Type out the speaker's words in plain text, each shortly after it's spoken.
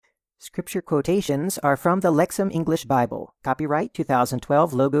Scripture quotations are from the Lexham English Bible. Copyright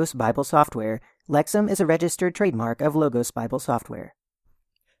 2012 Logos Bible Software. Lexham is a registered trademark of Logos Bible Software.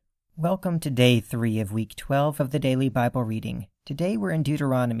 Welcome to Day 3 of Week 12 of the Daily Bible Reading. Today we're in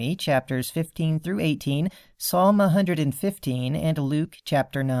Deuteronomy, chapters 15 through 18, Psalm 115, and Luke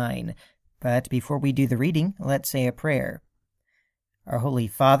chapter 9. But before we do the reading, let's say a prayer. Our Holy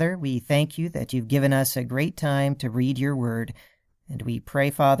Father, we thank you that you've given us a great time to read your word. And we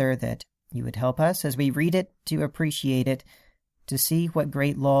pray, Father, that you would help us as we read it to appreciate it, to see what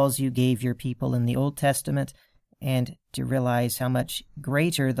great laws you gave your people in the Old Testament, and to realize how much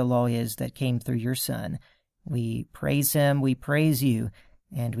greater the law is that came through your Son. We praise him, we praise you,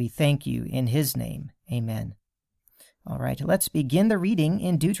 and we thank you in his name. Amen. All right, let's begin the reading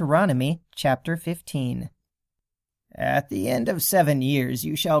in Deuteronomy chapter 15. At the end of 7 years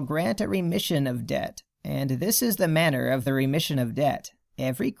you shall grant a remission of debt. And this is the manner of the remission of debt.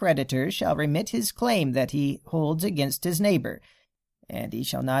 Every creditor shall remit his claim that he holds against his neighbor, and he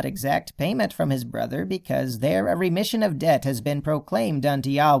shall not exact payment from his brother, because there a remission of debt has been proclaimed unto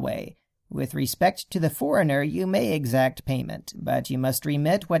Yahweh. With respect to the foreigner you may exact payment, but you must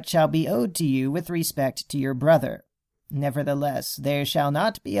remit what shall be owed to you with respect to your brother. Nevertheless, there shall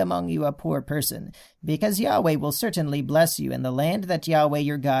not be among you a poor person, because Yahweh will certainly bless you in the land that Yahweh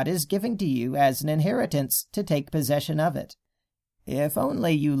your God is giving to you as an inheritance to take possession of it. If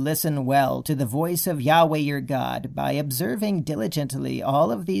only you listen well to the voice of Yahweh your God by observing diligently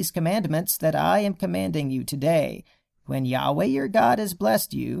all of these commandments that I am commanding you today, when Yahweh your God has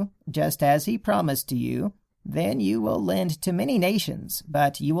blessed you, just as he promised to you, then you will lend to many nations,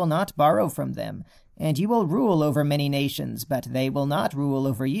 but you will not borrow from them. And you will rule over many nations, but they will not rule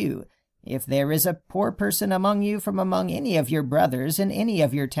over you. If there is a poor person among you from among any of your brothers in any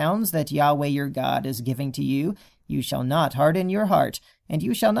of your towns that Yahweh your God is giving to you, you shall not harden your heart, and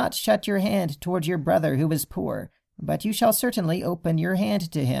you shall not shut your hand toward your brother who is poor. But you shall certainly open your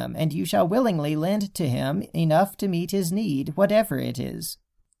hand to him, and you shall willingly lend to him enough to meet his need, whatever it is.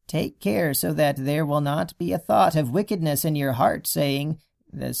 Take care so that there will not be a thought of wickedness in your heart, saying,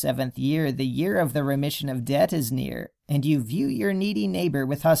 The 7th year, the year of the remission of debt, is near, and you view your needy neighbor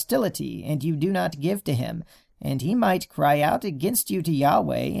with hostility, and you do not give to him, and he might cry out against you to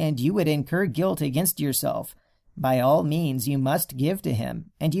Yahweh, and you would incur guilt against yourself. By all means you must give to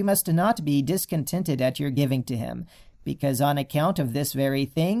him, and you must not be discontented at your giving to him, because on account of this very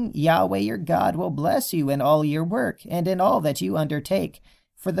thing Yahweh your God will bless you in all your work, and in all that you undertake,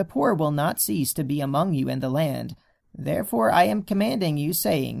 for the poor will not cease to be among you in the land. Therefore I am commanding you,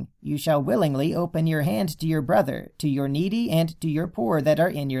 saying, You shall willingly open your hand to your brother, to your needy, and to your poor that are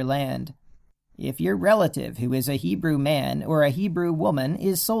in your land. If your relative, who is a Hebrew man or a Hebrew woman,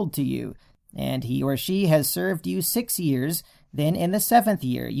 is sold to you, and he or she has served you 6 years, then in the 7th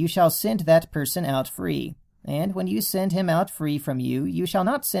year you shall send that person out free. And when you send him out free from you, you shall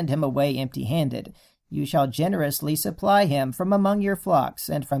not send him away empty-handed. You shall generously supply him from among your flocks,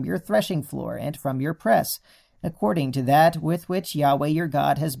 and from your threshing floor, and from your press. According to that with which Yahweh your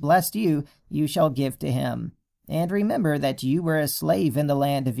God has blessed you, you shall give to him. And remember that you were a slave in the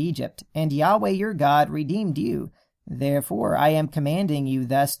land of Egypt, and Yahweh your God redeemed you. Therefore I am commanding you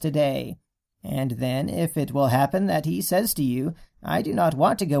thus today. And then, if it will happen that he says to you, I do not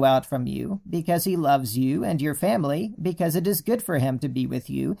want to go out from you, because he loves you and your family, because it is good for him to be with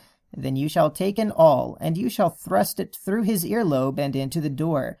you, then you shall take an awl, and you shall thrust it through his earlobe and into the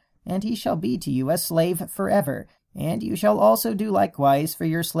door, and he shall be to you a slave forever, and you shall also do likewise for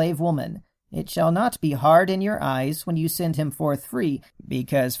your slave woman. It shall not be hard in your eyes when you send him forth free,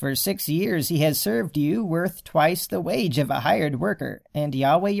 because for 6 years he has served you worth twice the wage of a hired worker, and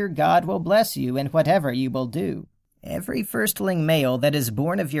Yahweh your God will bless you in whatever you will do. Every firstling male that is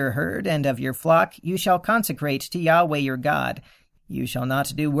born of your herd and of your flock you shall consecrate to Yahweh your God. You shall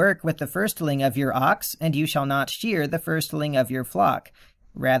not do work with the firstling of your ox, and you shall not shear the firstling of your flock.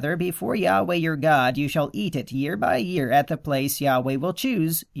 Rather, before Yahweh your God you shall eat it year by year at the place Yahweh will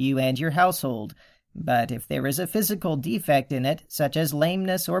choose, you and your household. But if there is a physical defect in it, such as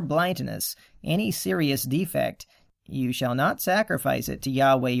lameness or blindness, any serious defect, you shall not sacrifice it to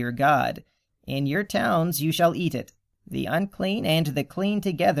Yahweh your God. In your towns you shall eat it. The unclean and the clean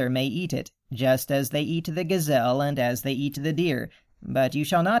together may eat it, just as they eat the gazelle and as they eat the deer. But you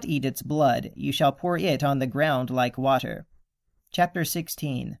shall not eat its blood, you shall pour it on the ground like water. Chapter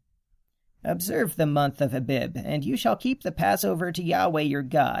 16. Observe the month of Abib, and you shall keep the Passover to Yahweh your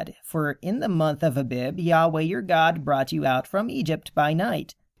God. For in the month of Abib Yahweh your God brought you out from Egypt by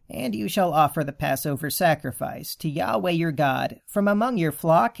night. And you shall offer the Passover sacrifice to Yahweh your God from among your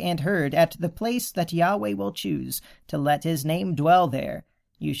flock and herd at the place that Yahweh will choose, to let his name dwell there.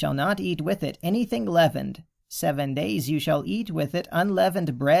 You shall not eat with it anything leavened. 7 days you shall eat with it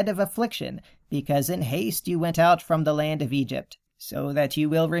unleavened bread of affliction, because in haste you went out from the land of Egypt, so that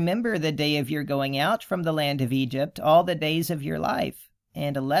you will remember the day of your going out from the land of Egypt all the days of your life.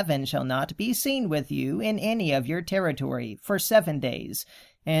 And leaven shall not be seen with you in any of your territory for 7 days.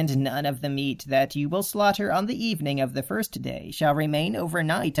 And none of the meat that you will slaughter on the evening of the first day shall remain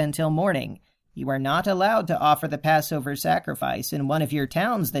overnight until morning. You are not allowed to offer the Passover sacrifice in one of your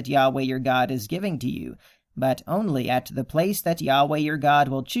towns that Yahweh your God is giving to you, but only at the place that Yahweh your God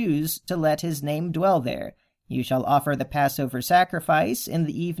will choose to let his name dwell there. You shall offer the Passover sacrifice in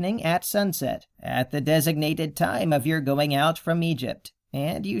the evening at sunset, at the designated time of your going out from Egypt.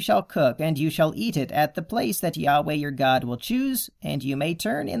 And you shall cook, and you shall eat it at the place that Yahweh your God will choose, and you may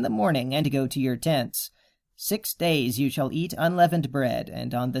turn in the morning and go to your tents. 6 days you shall eat unleavened bread,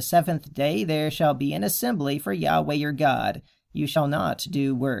 and on the 7th day there shall be an assembly for Yahweh your God. You shall not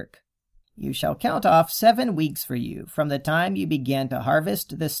do work. You shall count off 7 weeks for you. From the time you begin to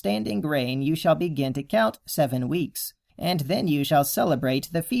harvest the standing grain, you shall begin to count 7 weeks. And then you shall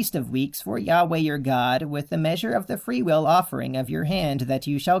celebrate the Feast of Weeks for Yahweh your God with the measure of the freewill offering of your hand that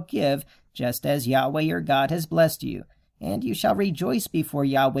you shall give, just as Yahweh your God has blessed you. And you shall rejoice before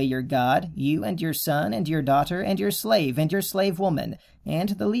Yahweh your God, you and your son and your daughter and your slave woman, and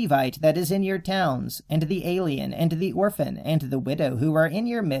the Levite that is in your towns, and the alien and the orphan and the widow who are in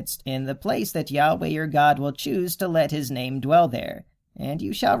your midst, in the place that Yahweh your God will choose to let his name dwell there. And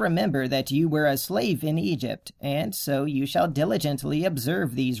you shall remember that you were a slave in Egypt, and so you shall diligently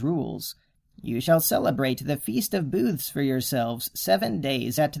observe these rules. You shall celebrate the Feast of Booths for yourselves 7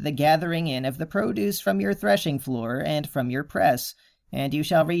 days at the gathering in of the produce from your threshing floor and from your press. And you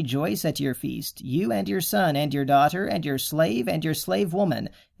shall rejoice at your feast, you and your son and your daughter and your slave woman,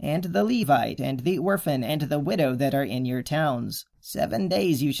 and the Levite and the orphan and the widow that are in your towns. 7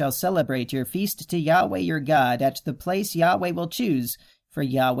 days you shall celebrate your feast to Yahweh your God at the place Yahweh will choose. For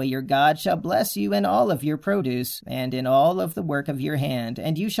Yahweh your God shall bless you in all of your produce, and in all of the work of your hand,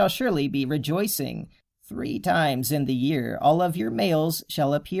 and you shall surely be rejoicing. 3 times in the year all of your males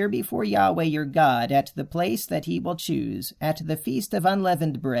shall appear before Yahweh your God at the place that he will choose, at the feast of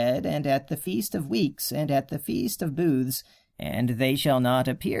unleavened bread, and at the feast of weeks, and at the feast of booths, and they shall not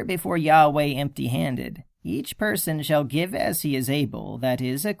appear before Yahweh empty-handed. Each person shall give as he is able, that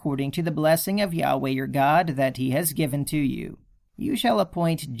is, according to the blessing of Yahweh your God that he has given to you. You shall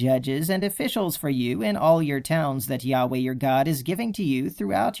appoint judges and officials for you in all your towns that Yahweh your God is giving to you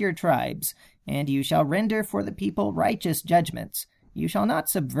throughout your tribes, and you shall render for the people righteous judgments. You shall not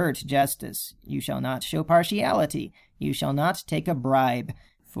subvert justice. You shall not show partiality. You shall not take a bribe.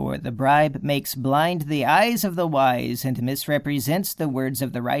 For the bribe makes blind the eyes of the wise and misrepresents the words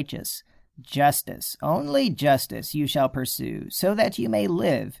of the righteous. Justice, only justice you shall pursue, so that you may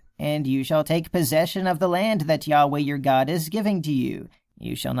live, and you shall take possession of the land that Yahweh your God is giving to you.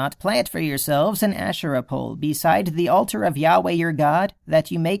 You shall not plant for yourselves an Asherah pole beside the altar of Yahweh your God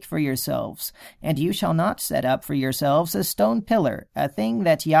that you make for yourselves, and you shall not set up for yourselves a stone pillar, a thing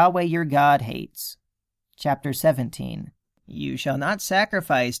that Yahweh your God hates. Chapter 17. You shall not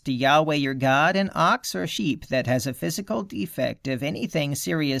sacrifice to Yahweh your God an ox or sheep that has a physical defect of anything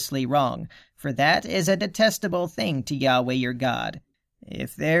seriously wrong, for that is a detestable thing to Yahweh your God.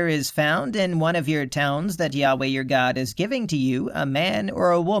 If there is found in one of your towns that Yahweh your God is giving to you a man or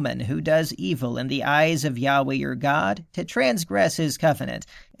a woman who does evil in the eyes of Yahweh your God, to transgress his covenant,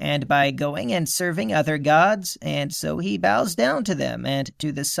 and by going and serving other gods, and so he bows down to them, and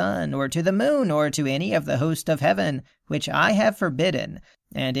to the sun, or to the moon, or to any of the host of heaven, which I have forbidden,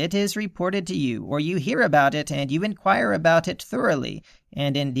 and it is reported to you, or you hear about it, and you inquire about it thoroughly,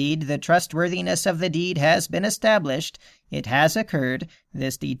 and indeed the trustworthiness of the deed has been established, it has occurred,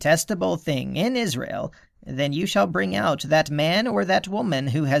 this detestable thing in Israel, then you shall bring out that man or that woman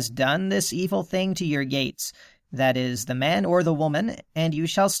who has done this evil thing to your gates, that is, the man or the woman, and you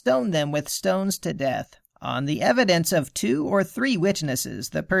shall stone them with stones to death. On the evidence of 2 or 3 witnesses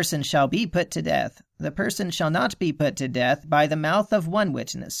the person shall be put to death. The person shall not be put to death by the mouth of one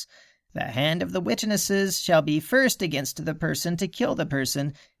witness. The hand of the witnesses shall be first against the person to kill the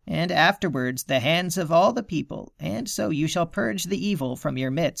person, and afterwards the hands of all the people, and so you shall purge the evil from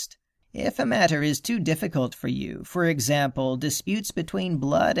your midst. If a matter is too difficult for you, for example, disputes between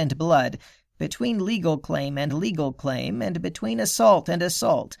blood and blood, between legal claim, and between assault and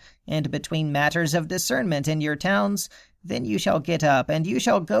assault, and between matters of discernment in your towns, then you shall get up, and you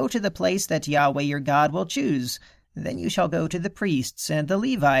shall go to the place that Yahweh your God will choose. Then you shall go to the priests and the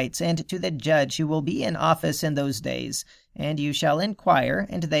Levites and to the judge who will be in office in those days, and you shall inquire,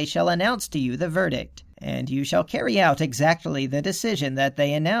 and they shall announce to you the verdict. And you shall carry out exactly the decision that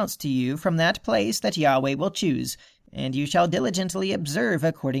they announce to you from that place that Yahweh will choose, and you shall diligently observe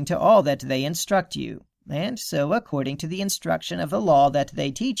according to all that they instruct you. And so according to the instruction of the law that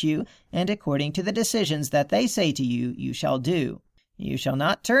they teach you, and according to the decisions that they say to you, you shall do. You shall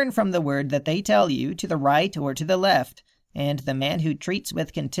not turn from the word that they tell you to the right or to the left. And the man who treats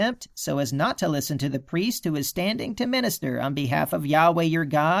with contempt so as not to listen to the priest who is standing to minister on behalf of Yahweh your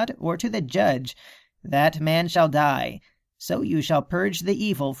God, or to the judge, that man shall die. So you shall purge the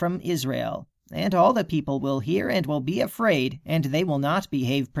evil from Israel. And all the people will hear and will be afraid, and they will not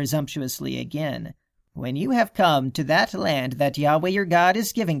behave presumptuously again. When you have come to that land that Yahweh your God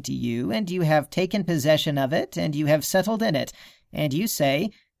is giving to you, and you have taken possession of it, and you have settled in it, and you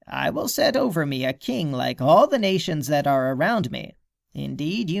say, I will set over me a king like all the nations that are around me.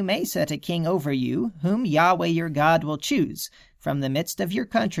 Indeed, you may set a king over you, whom Yahweh your God will choose. From the midst of your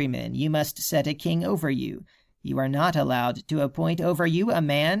countrymen you must set a king over you. You are not allowed to appoint over you a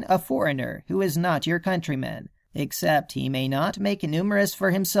man, a foreigner, who is not your countryman, except he may not make numerous for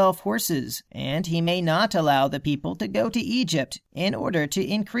himself horses, and he may not allow the people to go to Egypt in order to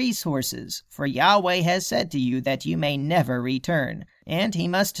increase horses, for Yahweh has said to you that you may never return. And he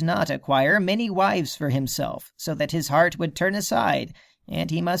must not acquire many wives for himself, so that his heart would turn aside,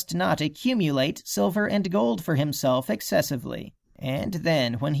 and he must not accumulate silver and gold for himself excessively. And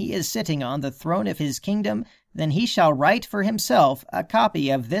then, when he is sitting on the throne of his kingdom, then he shall write for himself a copy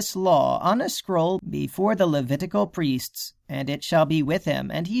of this law on a scroll before the Levitical priests, and it shall be with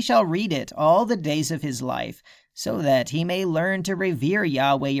him, and he shall read it all the days of his life, so that he may learn to revere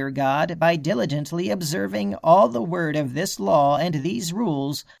Yahweh your God by diligently observing all the word of this law and these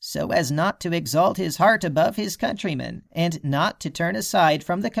rules, so as not to exalt his heart above his countrymen, and not to turn aside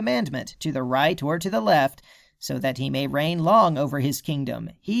from the commandment to the right or to the left, so that he may reign long over his kingdom,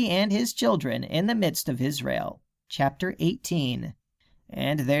 he and his children, in the midst of Israel. Chapter 18.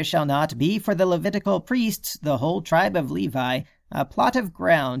 And there shall not be for the Levitical priests, the whole tribe of Levi, a plot of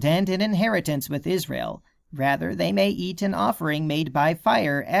ground and an inheritance with Israel. Rather they may eat an offering made by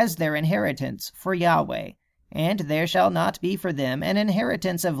fire as their inheritance for Yahweh. And there shall not be for them an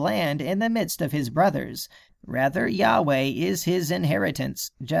inheritance of land in the midst of his brothers. Rather Yahweh is his inheritance,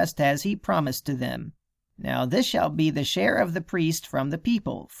 just as he promised to them. Now this shall be the share of the priest from the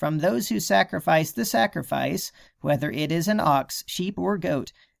people, from those who sacrifice the sacrifice, whether it is an ox, sheep, or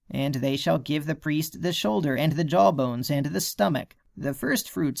goat. And they shall give the priest the shoulder, and the jawbones, and the stomach, the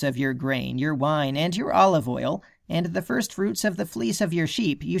firstfruits of your grain, your wine, and your olive oil, and the firstfruits of the fleece of your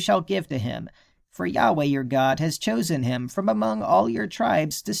sheep you shall give to him. For Yahweh your God has chosen him from among all your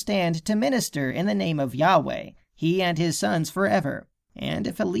tribes to stand to minister in the name of Yahweh, he and his sons forever. And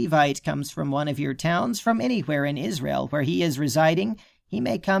if a Levite comes from one of your towns, from anywhere in Israel where he is residing, he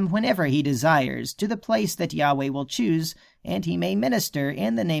may come whenever he desires to the place that Yahweh will choose, and he may minister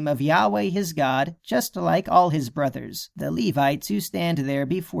in the name of Yahweh his God, just like all his brothers, the Levites who stand there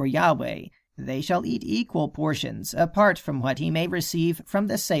before Yahweh. They shall eat equal portions, apart from what he may receive from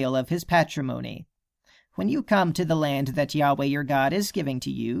the sale of his patrimony. When you come to the land that Yahweh your God is giving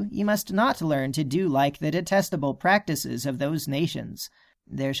to you, you must not learn to do like the detestable practices of those nations.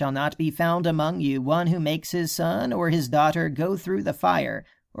 There shall not be found among you one who makes his son or his daughter go through the fire,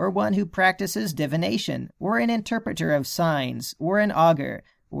 or one who practices divination, or an interpreter of signs, or an augur,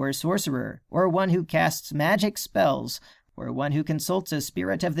 or a sorcerer, or one who casts magic spells, or one who consults a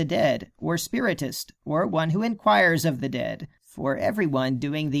spirit of the dead, or spiritist, or one who inquires of the dead. For everyone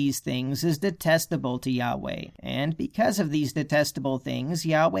doing these things is detestable to Yahweh, and because of these detestable things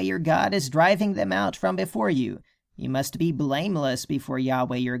Yahweh your God is driving them out from before you. You must be blameless before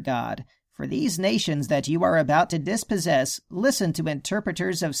Yahweh your God. For these nations that you are about to dispossess listen to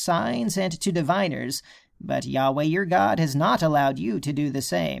interpreters of signs and to diviners, but Yahweh your God has not allowed you to do the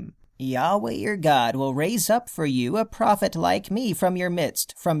same. Yahweh your God will raise up for you a prophet like me from your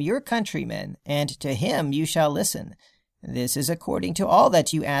midst, from your countrymen, and to him you shall listen. This is according to all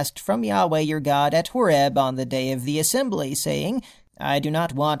that you asked from Yahweh your God at Horeb on the day of the assembly, saying, I do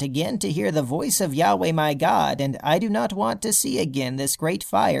not want again to hear the voice of Yahweh my God, and I do not want to see again this great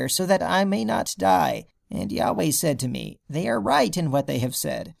fire, so that I may not die. And Yahweh said to me, They are right in what they have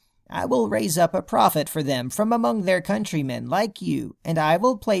said. I will raise up a prophet for them from among their countrymen like you, and I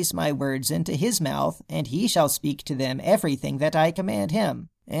will place my words into his mouth, and he shall speak to them everything that I command him.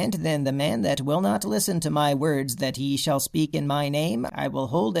 And then the man that will not listen to my words that he shall speak in my name, I will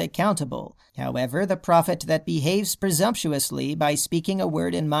hold accountable. However, the prophet that behaves presumptuously by speaking a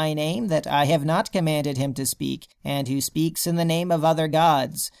word in my name that I have not commanded him to speak, and who speaks in the name of other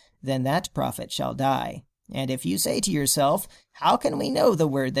gods, then that prophet shall die. And if you say to yourself, how can we know the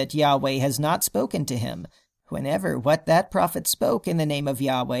word that Yahweh has not spoken to him? Whenever what that prophet spoke in the name of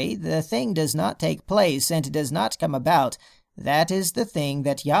Yahweh, the thing does not take place and does not come about, that is the thing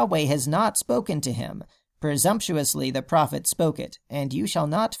that Yahweh has not spoken to him. Presumptuously the prophet spoke it, and you shall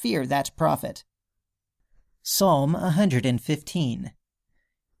not fear that prophet. Psalm 115.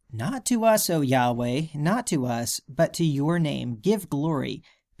 Not to us, O Yahweh, not to us, but to your name give glory,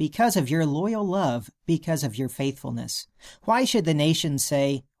 because of your loyal love, because of your faithfulness. Why should the nations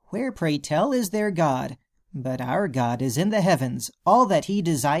say, where, pray tell, is their God? But our God is in the heavens. All that he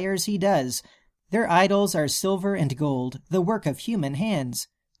desires he does. Their idols are silver and gold, the work of human hands.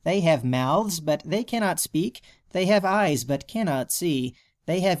 They have mouths, but they cannot speak. They have eyes, but cannot see.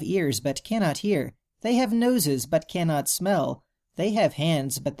 They have ears, but cannot hear. They have noses, but cannot smell. They have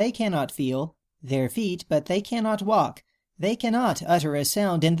hands, but they cannot feel. Their feet, but they cannot walk. They cannot utter a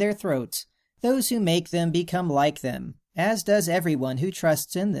sound in their throats. Those who make them become like them, as does everyone who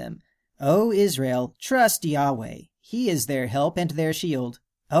trusts in them. O Israel, trust Yahweh. He is their help and their shield.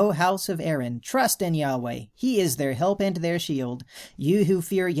 O house of Aaron, trust in Yahweh. He is their help and their shield. You who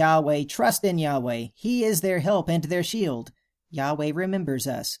fear Yahweh, trust in Yahweh. He is their help and their shield. Yahweh remembers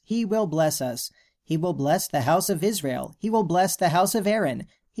us. He will bless us. He will bless the house of Israel. He will bless the house of Aaron.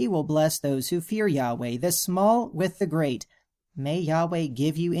 He will bless those who fear Yahweh, the small with the great. May Yahweh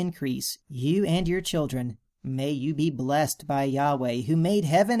give you increase, you and your children. May you be blessed by Yahweh, who made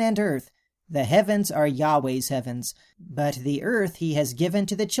heaven and earth. The heavens are Yahweh's heavens, but the earth he has given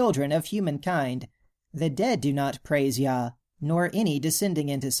to the children of humankind. The dead do not praise Yah, nor any descending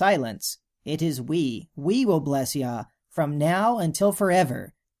into silence. It is we will bless Yah, from now until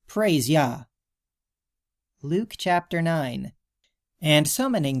forever. Praise Yah. Luke chapter 9. And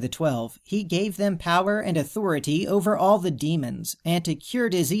summoning the 12, he gave them power and authority over all the demons, and to cure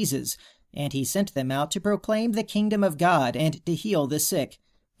diseases, and he sent them out to proclaim the kingdom of God, and to heal the sick.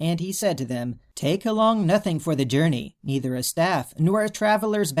 And he said to them, Take along nothing for the journey, neither a staff, nor a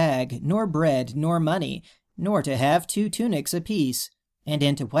traveler's bag, nor bread, nor money, nor to have 2 tunics apiece. And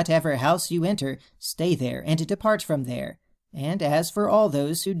into whatever house you enter, stay there, and depart from there. And as for all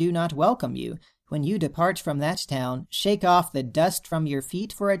those who do not welcome you, when you depart from that town, shake off the dust from your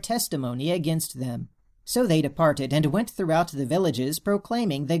feet for a testimony against them. So they departed, and went throughout the villages,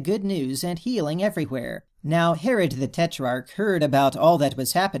 proclaiming the good news and healing everywhere. Now Herod the Tetrarch heard about all that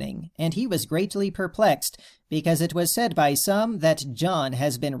was happening, and he was greatly perplexed, because it was said by some that John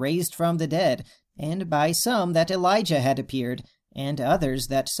has been raised from the dead, and by some that Elijah had appeared, and others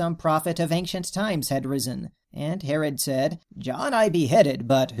that some prophet of ancient times had risen. And Herod said, John I beheaded,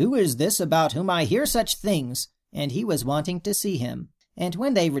 but who is this about whom I hear such things? And he was wanting to see him. And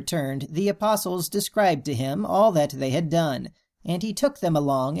when they returned, the apostles described to him all that they had done. And he took them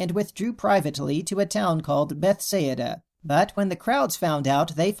along, and withdrew privately to a town called Bethsaida. But when the crowds found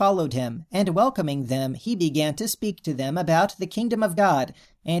out, they followed him, and welcoming them, he began to speak to them about the kingdom of God,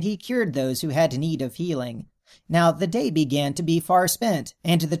 and he cured those who had need of healing. Now the day began to be far spent,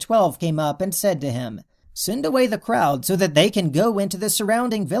 and the 12 came up and said to him, Send away the crowd, so that they can go into the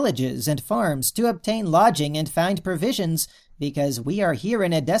surrounding villages and farms to obtain lodging and find provisions, because we are here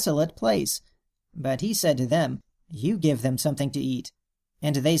in a desolate place. But he said to them, You give them something to eat.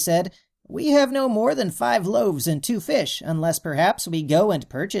 And they said, We have no more than 5 loaves and 2 fish, unless perhaps we go and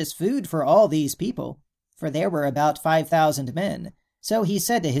purchase food for all these people. For there were about 5,000 men. So he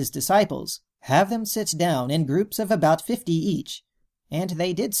said to his disciples, Have them sit down in groups of about 50 each. And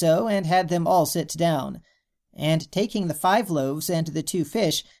they did so, and had them all sit down. And taking the 5 loaves and the 2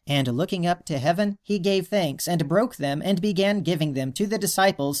 fish, and looking up to heaven, he gave thanks, and broke them, and began giving them to the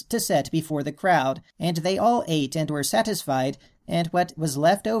disciples to set before the crowd. And they all ate and were satisfied, and what was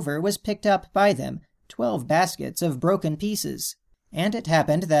left over was picked up by them, 12 baskets of broken pieces. And it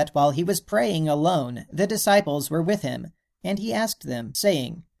happened that while he was praying alone, the disciples were with him. And he asked them,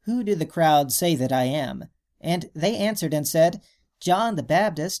 saying, Who do the crowd say that I am? And they answered and said, John the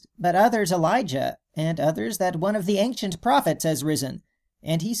Baptist, but others Elijah, and others that one of the ancient prophets has risen.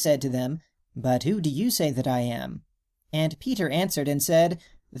 And he said to them, But who do you say that I am? And Peter answered and said,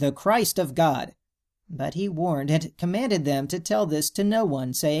 The Christ of God. But he warned and commanded them to tell this to no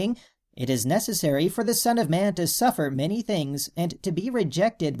one, saying, It is necessary for the Son of Man to suffer many things, and to be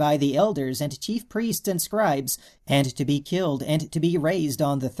rejected by the elders and chief priests and scribes, and to be killed, and to be raised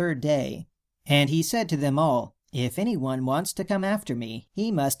on the 3rd day. And he said to them all, If anyone wants to come after me,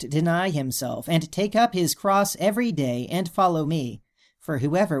 he must deny himself and take up his cross every day and follow me. For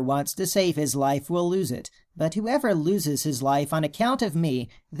whoever wants to save his life will lose it, but whoever loses his life on account of me,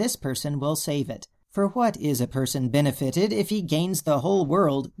 this person will save it. For what is a person benefited if he gains the whole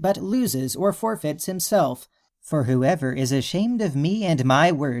world, but loses or forfeits himself? For whoever is ashamed of me and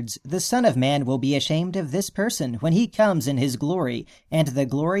my words, the Son of Man will be ashamed of this person when he comes in his glory, and the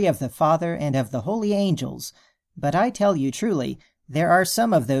glory of the Father and of the holy angels. But I tell you truly, there are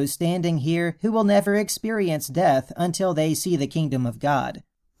some of those standing here who will never experience death until they see the kingdom of God."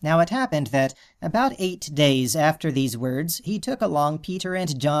 Now it happened that, about 8 days after these words, he took along Peter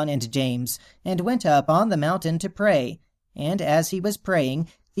and John and James, and went up on the mountain to pray. And as he was praying,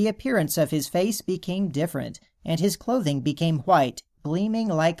 the appearance of his face became different, and his clothing became white, gleaming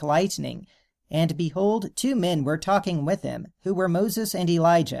like lightning. And behold, 2 men were talking with him, who were Moses and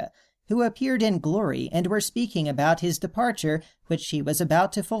Elijah, who appeared in glory and were speaking about his departure, which he was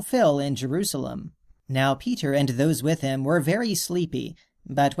about to fulfill in Jerusalem. Now Peter and those with him were very sleepy,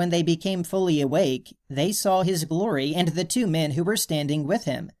 but when they became fully awake, they saw his glory and the 2 men who were standing with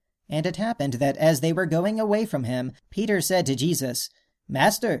him. And it happened that as they were going away from him, Peter said to Jesus,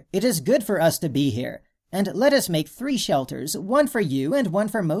 "Master, it is good for us to be here. And let us make 3 shelters, one for you, and one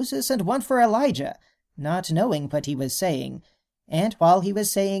for Moses, and one for Elijah," not knowing what he was saying. And while he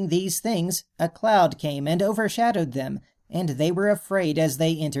was saying these things, a cloud came and overshadowed them, and they were afraid as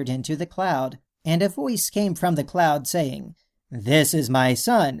they entered into the cloud. And a voice came from the cloud, saying, "This is my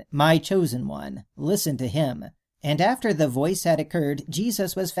Son, my chosen one. Listen to him." And after the voice had occurred,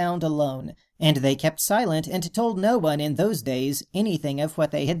 Jesus was found alone, and they kept silent and told no one in those days anything of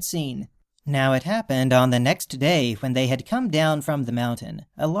what they had seen. Now it happened on the next day, when they had come down from the mountain,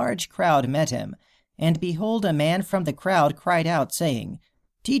 a large crowd met him. And behold, a man from the crowd cried out, saying,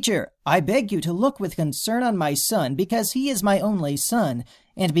 "Teacher, I beg you to look with concern on my son, because he is my only son.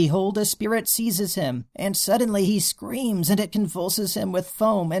 And behold, a spirit seizes him, and suddenly he screams, and it convulses him with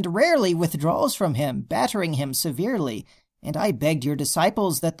foam, and rarely withdraws from him, battering him severely. And I begged your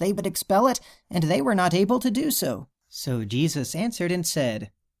disciples that they would expel it, and they were not able to do so." So Jesus answered and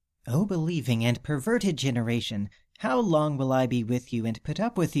said, "O believing and perverted generation, how long will I be with you and put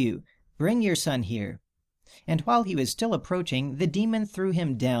up with you? Bring your son here." And while he was still approaching, the demon threw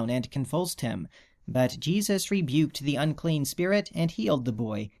him down and convulsed him. But Jesus rebuked the unclean spirit and healed the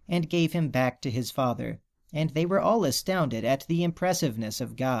boy, and gave him back to his father. And they were all astounded at the impressiveness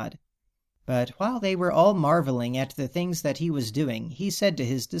of God. But while they were all marveling at the things that he was doing, he said to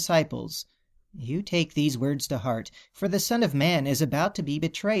his disciples, "You take these words to heart, for the Son of Man is about to be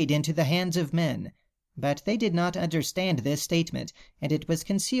betrayed into the hands of men." But they did not understand this statement, and it was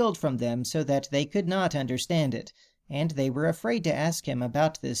concealed from them so that they could not understand it, and they were afraid to ask him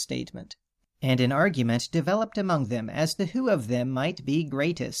about this statement. And an argument developed among them as to who of them might be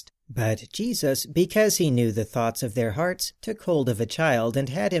greatest. But Jesus, because he knew the thoughts of their hearts, took hold of a child and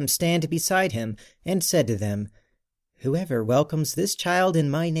had him stand beside him, and said to them, "Whoever welcomes this child in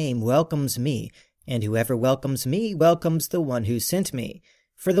my name welcomes me, and whoever welcomes me welcomes the one who sent me.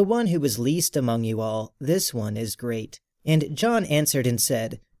 For the one who is least among you all, this one is great." And John answered and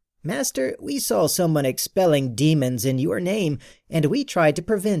said, "Master, we saw someone expelling demons in your name, and we tried to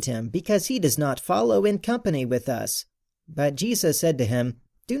prevent him, because he does not follow in company with us." But Jesus said to him,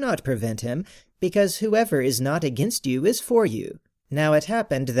 "Do not prevent him, because whoever is not against you is for you." Now it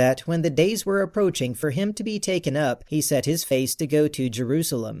happened that when the days were approaching for him to be taken up, he set his face to go to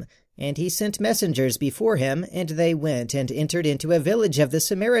Jerusalem. And he sent messengers before him, and they went and entered into a village of the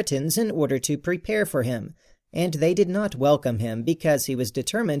Samaritans in order to prepare for him. And they did not welcome him, because he was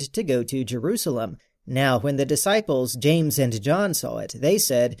determined to go to Jerusalem. Now when the disciples, James and John, saw it, they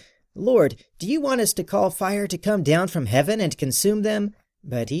said, "Lord, do you want us to call fire to come down from heaven and consume them?"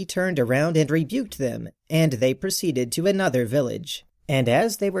 But he turned around and rebuked them, and they proceeded to another village. And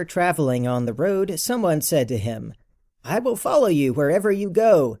as they were traveling on the road, someone said to him, "I will follow you wherever you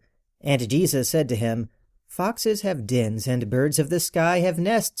go." And Jesus said to him, "Foxes have dens, and birds of the sky have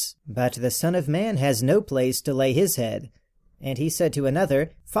nests, but the Son of Man has no place to lay his head." And he said to another,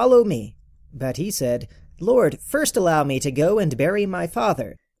 "Follow me." But he said, "Lord, first allow me to go and bury my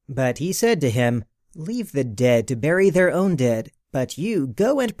father." But he said to him, "Leave the dead to bury their own dead, but you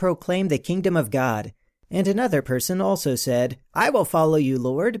go and proclaim the kingdom of God." And another person also said, "I will follow you,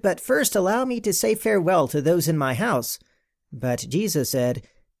 Lord, but first allow me to say farewell to those in my house." But Jesus said,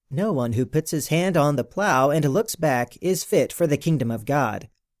 "No one who puts his hand on the plow and looks back is fit for the kingdom of God."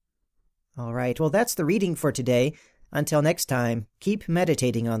 All right, well, that's the reading for today. Until next time, keep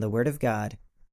meditating on the Word of God.